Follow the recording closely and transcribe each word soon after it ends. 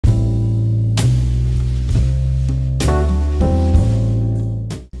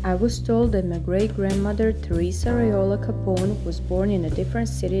was told that my great-grandmother Teresa Raiola Capone was born in a different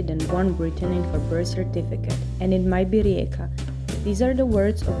city than one written in her birth certificate, and it might be Rijeka. These are the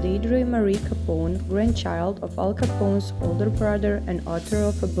words of Deidre Marie Capone, grandchild of Al Capone's older brother and author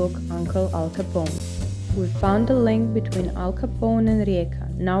of a book, Uncle Al Capone. We found a link between Al Capone and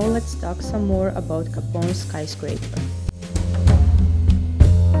Rijeka. Now let's talk some more about Capone's skyscraper.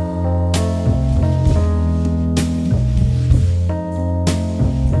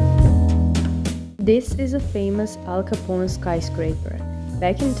 This is a famous Al Capone skyscraper.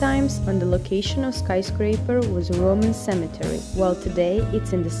 Back in times, on the location of skyscraper was a Roman cemetery, while today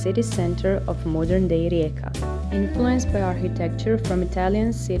it's in the city center of modern-day Rijeka. Influenced by architecture from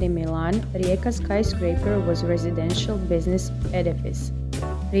Italian city Milan, Rijeka skyscraper was a residential business edifice.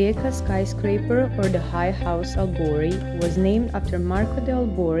 Rijeka skyscraper, or the High House Albori, was named after Marco de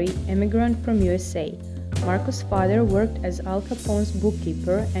Albori, immigrant from USA. Marco's father worked as Al Capone's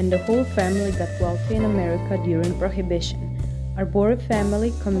bookkeeper, and the whole family got wealthy in America during Prohibition. Arbori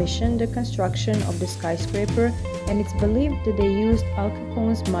family commissioned the construction of the skyscraper, and it's believed that they used Al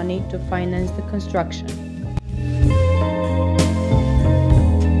Capone's money to finance the construction.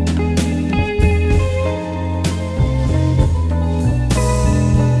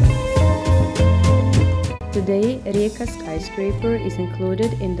 Today, Rijeka skyscraper is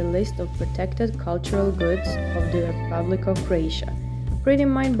included in the list of protected cultural goods of the Republic of Croatia. Pretty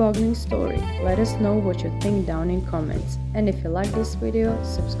mind-boggling story. Let us know what you think down in comments. And if you like this video,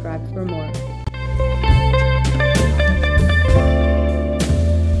 subscribe for more.